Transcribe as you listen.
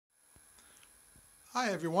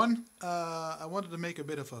Hi everyone. I wanted to make a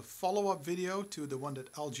bit of a follow-up video to the one that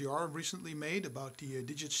LGR recently made about the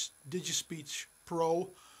Digispeech Pro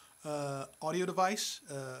audio device.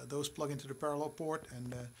 Those plug into the parallel port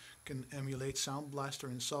and can emulate Sound Blaster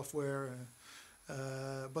in software.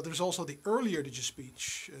 But there's also the earlier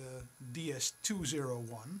Digispeech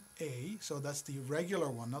DS201A, so that's the regular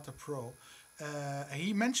one, not the Pro.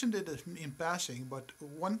 He mentioned it in passing, but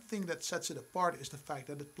one thing that sets it apart is the fact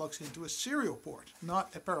that it plugs into a serial port,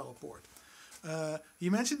 not a parallel port.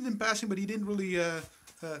 He mentioned it in passing, but he didn't really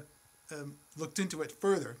looked into it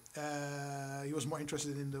further. He was more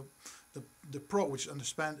interested in the Pro, which is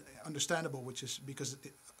understandable, which is because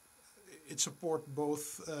it supports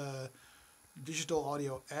both digital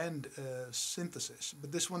audio and synthesis,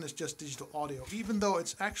 but this one is just digital audio. Even though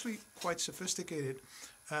it's actually quite sophisticated,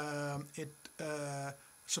 it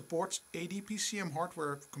supports ADPCM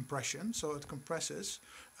hardware compression, so it compresses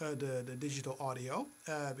the digital audio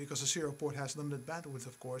because the serial port has limited bandwidth,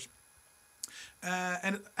 of course.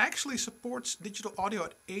 And it actually supports digital audio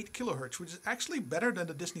at 8 kHz, which is actually better than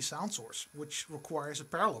the Disney sound source, which requires a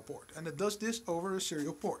parallel port. And it does this over a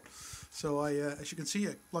serial port. So as you can see,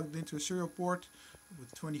 I plugged it into a serial port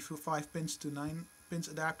with 25 pins to 9 pins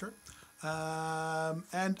adapter. I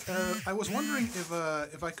was wondering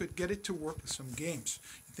if I could get it to work with some games.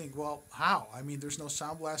 You think, well, how? I mean, there's no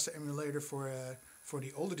Sound Blaster emulator for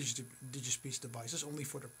the older Digispeech devices, only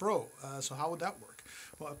for the Pro. So how would that work?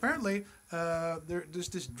 Well, apparently there's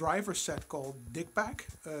this driver set called DigPack,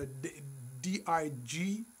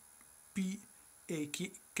 D-I-G-P-A-K,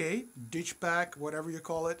 Digispeech, whatever you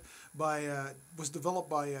call it, was developed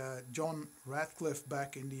by John Radcliffe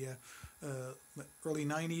back in the early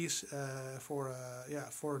 90s for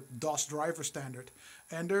DOS driver standard,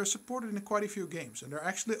 and they're supported in quite a few games, and they're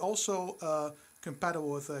actually also compatible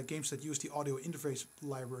with games that use the audio interface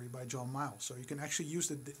library by John Miles. So you can actually use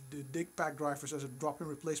the DigPack drivers as a drop-in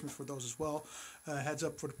replacement for those as well. Heads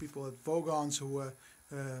up for the people at Vogons who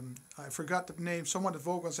I forgot the name. Someone at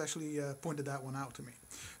Vogons actually pointed that one out to me.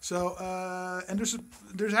 So and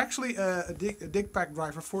there's actually a DigPack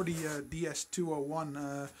driver for the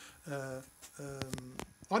DS201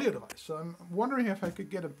 audio device. So I'm wondering if I could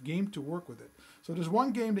get a game to work with it. So there's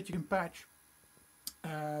one game that you can patch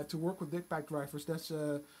to work with DigPack drivers.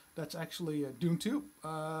 That's actually Dune II,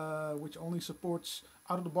 which only supports,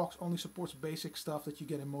 out of the box, only supports basic stuff that you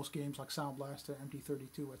get in most games like Sound Blaster,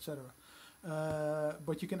 MT32, etc.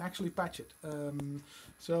 But you can actually patch it.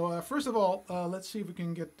 So first of all, let's see if we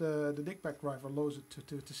can get the DigPack driver loaded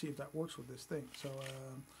to see if that works with this thing. So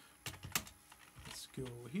let's go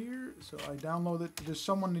here. So I downloaded. There's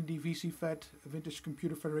someone in the VCFED, Vintage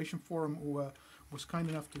Computer Federation forum, who was kind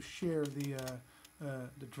enough to share the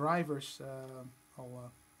drivers.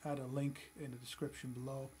 I'll add a link in the description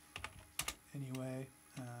below. Anyway,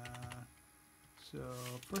 so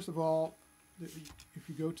first of all, if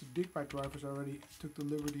you go to DigPack drivers, I already took the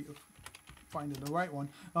liberty of finding the right one.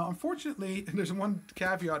 Unfortunately, there's one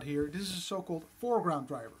caveat here. This is a so-called foreground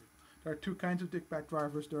driver. There are two kinds of DigPack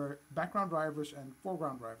drivers. There are background drivers and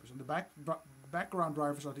foreground drivers. And the background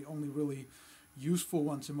drivers are the only really useful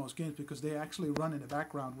ones in most games because they actually run in the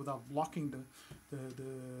background without blocking the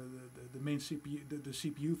main CPU, the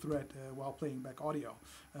CPU thread while playing back audio.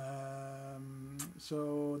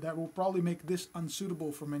 So that will probably make this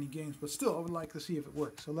unsuitable for many games, but still I would like to see if it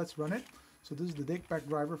works. So let's run it. So this is the DigPack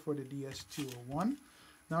driver for the DS201.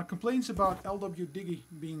 Now, complaints about LWDigi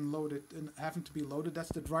being loaded and having to be loaded,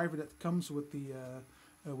 that's the driver that comes with the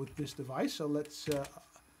with this device. So let's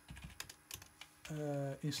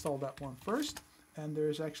install that one first. And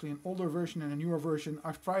there's actually an older version and a newer version.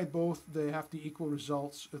 I've tried both. They have the equal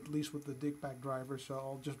results, at least with the DigPack driver. So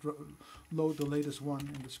I'll just load the latest one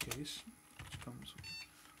in this case, which comes with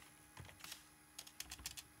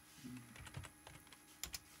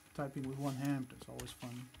typing with one hand. That's always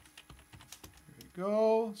fun. There we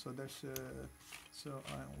go. So there's so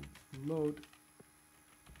I'll load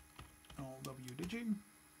LWDigi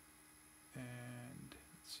and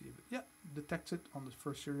see if it, detects it on the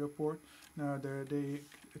first serial port. Now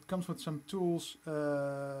it comes with some tools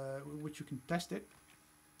which you can test it.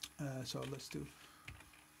 So let's do.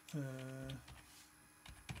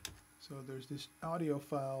 So there's this audio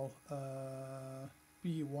file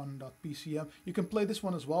p1.pcm. You can play this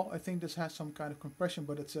one as well. I think this has some kind of compression,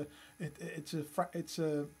 but it's a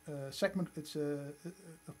segment. It's a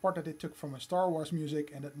part that they took from a Star Wars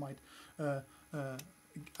music, and it might.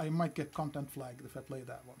 I might get content flagged if I play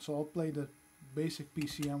that one. So I'll play the basic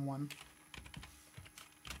PCM one.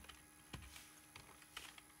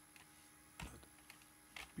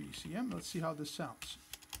 PCM, let's see how this sounds.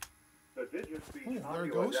 The Digispeech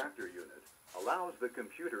audio adapter unit allows the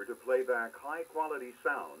computer to play back high-quality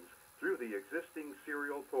sounds through the existing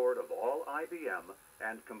serial port of all IBM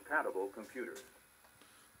and compatible computers.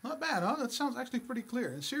 Not bad, huh? That sounds actually pretty clear.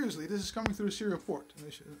 And seriously, this is coming through a serial port.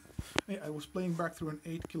 I was playing back through an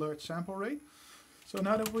 8 kHz sample rate. So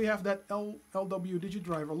now that we have that LW Digi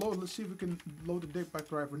driver loaded, let's see if we can load the DigBack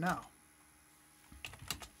driver now.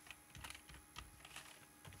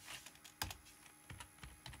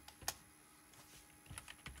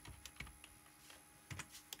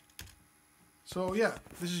 So yeah,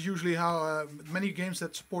 this is usually how many games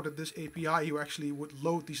that supported this API, you actually would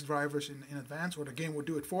load these drivers in advance, or the game would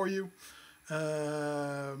do it for you.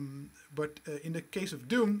 But in the case of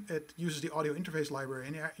Dune, it uses the audio interface library,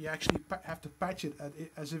 and you actually have to patch it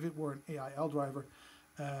as if it were an AIL driver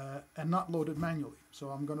and not load it manually. So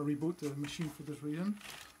I'm going to reboot the machine for this reason.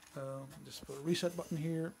 Just put a reset button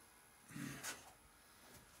here.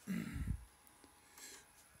 And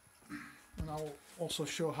I'll also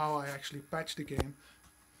show how I actually patch the game.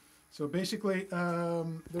 So basically,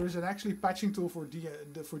 there is an actually patching tool for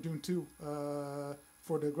Dune 2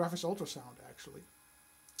 for the graphics ultrasound actually,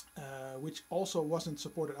 which also wasn't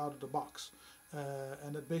supported out of the box,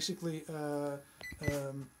 and it basically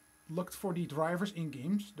looked for the drivers in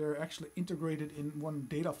games. They're actually integrated in one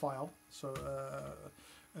data file. So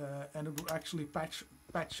and it will actually patch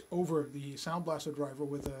over the Sound Blaster driver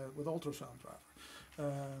with ultrasound driver.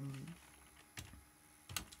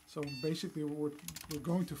 So basically we're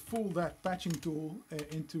going to fool that patching tool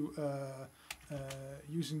into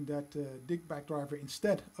using that DigBack driver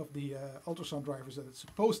instead of the ultrasound drivers that it's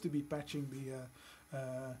supposed to be patching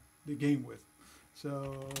the game with.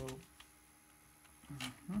 So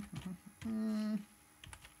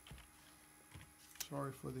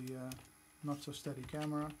sorry for the not so steady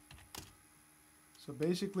camera. So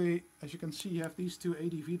basically, as you can see, you have these two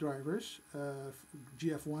ADV drivers.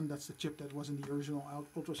 GF1, that's the chip that was in the original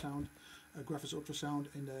ultrasound, graphics ultrasound,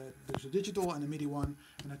 and there's a digital and a MIDI one,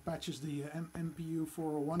 and it patches the MPU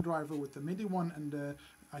 401 driver with the MIDI one, and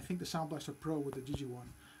I think the Sound Blaster Pro with the Digi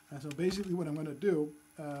one. And so basically what I'm going to do,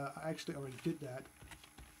 I actually already did that.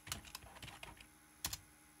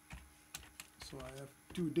 So I have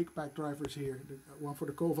two DigBack drivers here, one for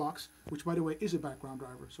the Covox, which by the way is a background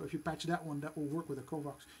driver. So if you patch that one, that will work with a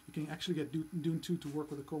Covox. You can actually get Dune 2 to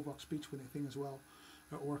work with a Covox speech with a thing as well,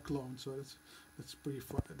 or a clone. So that's pretty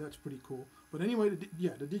fun. That's pretty cool. But anyway,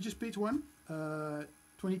 yeah, the Digispeech one,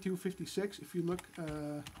 2256. If you look,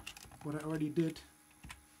 what I already did,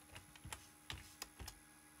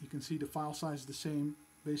 you can see the file size is the same.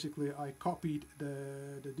 Basically, I copied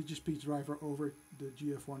the Digispeech driver over the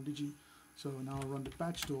GF1 Digi. So now I run the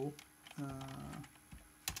patch tool.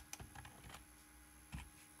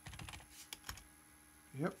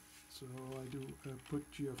 Yep. So I do put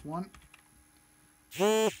GF1.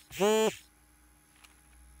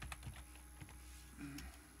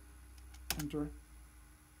 Enter.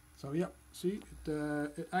 So yeah, see,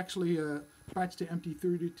 it actually patched the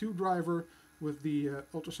MT32 driver with the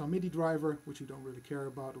ultrasound MIDI driver, which you don't really care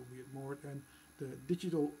about, it will be ignored, and the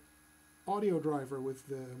digital audio driver with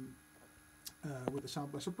the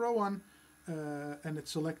Sound Blaster Pro one, and it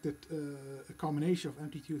selected a combination of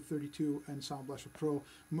MT32 and Sound Blaster Pro.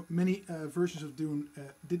 Many versions of Dune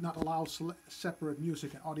did not allow separate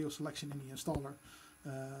music and audio selection in the installer,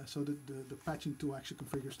 so the patching tool actually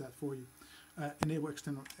configures that for you. Enable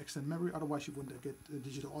extend memory, otherwise you wouldn't get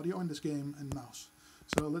digital audio in this game, and mouse.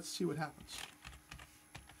 So let's see what happens.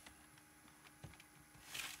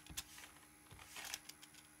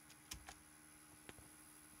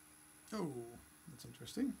 Oh, that's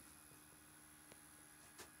interesting.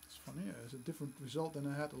 It's funny, it's a different result than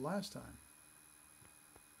I had the last time.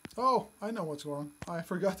 Oh, I know what's wrong. I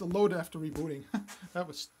forgot to load after rebooting. That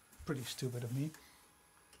was pretty stupid of me.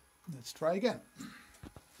 Let's try again.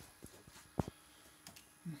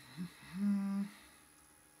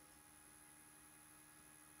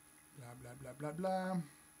 Blah, blah, blah, blah, blah.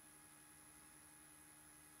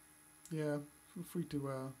 Yeah, feel free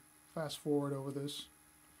to fast forward over this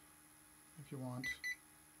if you want.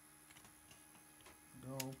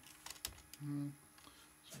 Go.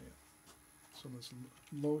 So yeah. So let's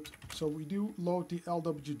load. So we do load the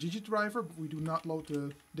LW Digi driver, but we do not load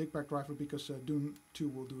the DigBack driver because Dune 2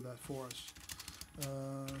 will do that for us.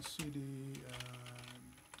 CD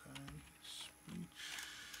Digispeech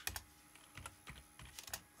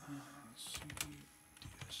CD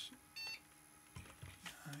DS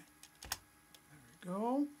API. There we go.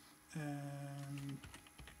 And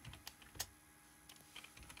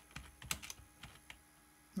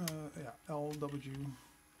yeah, LW.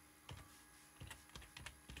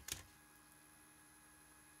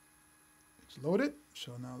 It's load it.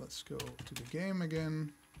 So now let's go to the game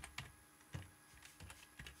again.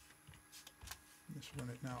 Let's run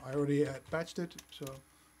it now. I already had patched it, so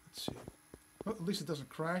let's see. Well, at least it doesn't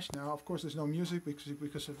crash now. Of course, there's no music because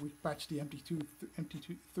we patched the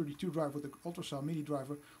MT32 driver with the ultrasound MIDI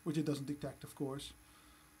driver, which it doesn't detect, of course.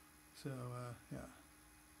 So yeah.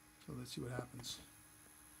 So let's see what happens.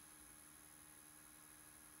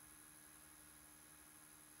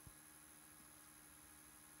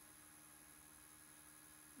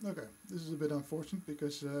 Okay, this is a bit unfortunate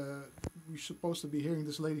because we're supposed to be hearing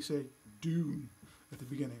this lady say Dune at the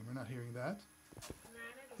beginning. We're not hearing that.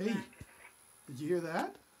 Hey, did you hear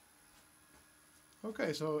that?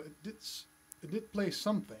 Okay, so it did play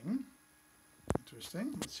something.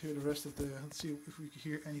 Interesting. Let's hear the rest of the. Let's see if we can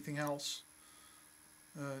hear anything else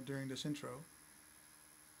during this intro.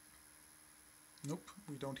 Nope,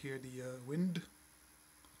 we don't hear the wind.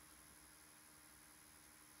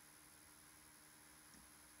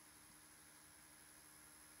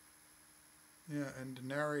 Yeah, and the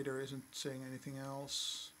narrator isn't saying anything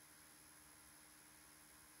else.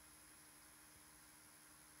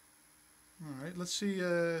 Alright, let's see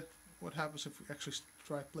what happens if we actually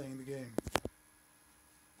try playing the game.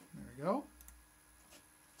 There we go.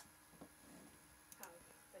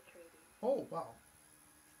 Oh, wow.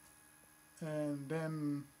 And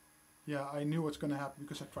then, yeah, I knew what's going to happen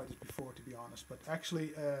because I tried this before, to be honest. But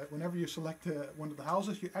actually, whenever you select one of the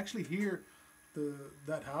houses, you actually hear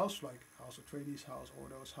that house, like House Atreides, House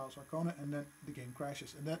Ordos, House Arcona, and then the game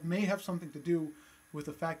crashes. And that may have something to do with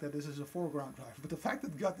the fact that this is a foreground driver. But the fact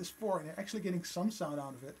that it got this 4 and you're actually getting some sound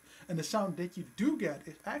out of it, and the sound that you do get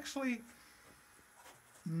is actually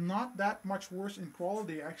not that much worse in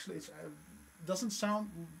quality. Actually, it doesn't sound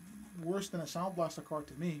worse than a Sound Blaster card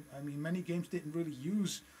to me. I mean, many games didn't really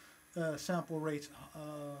use sample rates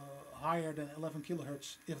higher than 11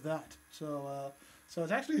 kilohertz, if that. So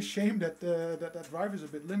it's actually a shame that that drive is a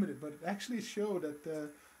bit limited, but it actually showed that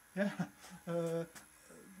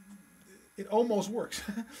it almost works.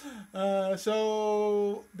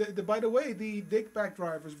 So by the way, the Digispeech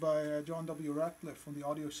drivers by John W. Radcliffe from the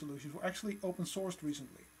Audio Solutions were actually open sourced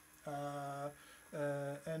recently.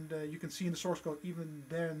 And you can see in the source code even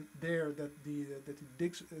there that the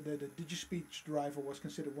Digispeech driver was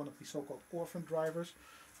considered one of the so-called orphan drivers.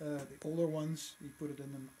 The older ones, you put it in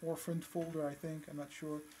an orphaned folder, I think, I'm not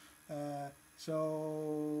sure.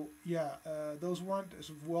 So yeah, those weren't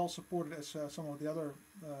as well supported as some of the other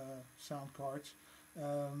sound cards.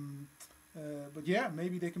 But yeah,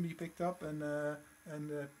 maybe they can be picked up and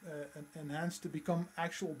enhanced to become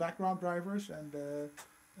actual background drivers and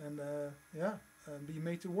be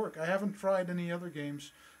made to work. I haven't tried any other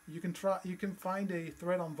games. You can find a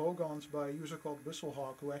thread on Vogons by a user called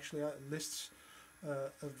Whistlehawk who actually lists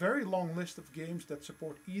a very long list of games that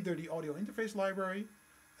support either the audio interface library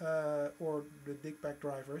or the Digispeech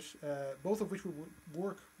drivers, both of which would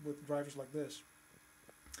work with drivers like this.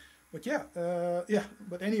 But yeah,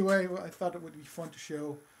 But anyway, I thought it would be fun to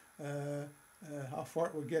show how far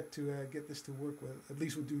it would get to get this to work with, at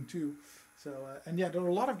least with Dune 2. So and yeah, there are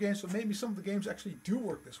a lot of games, so maybe some of the games actually do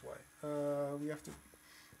work this way. We have to.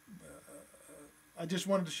 I just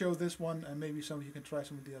wanted to show this one, and maybe some of you can try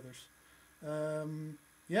some of the others.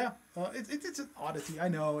 It's an oddity. I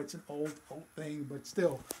know it's an old thing, but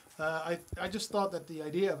still, I just thought that the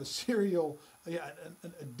idea of a serial,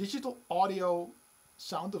 a digital audio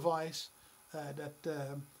sound device that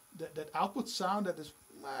outputs sound that is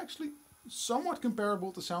actually somewhat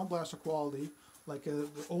comparable to Sound Blaster quality, like the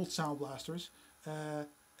old Sound Blasters,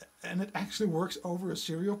 and it actually works over a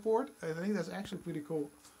serial port. I think that's actually pretty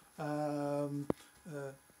cool.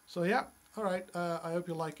 So yeah, all right. I hope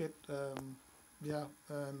you like it. And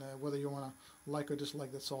whether you want to like or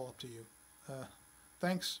dislike, that's all up to you.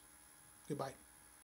 Thanks. Goodbye.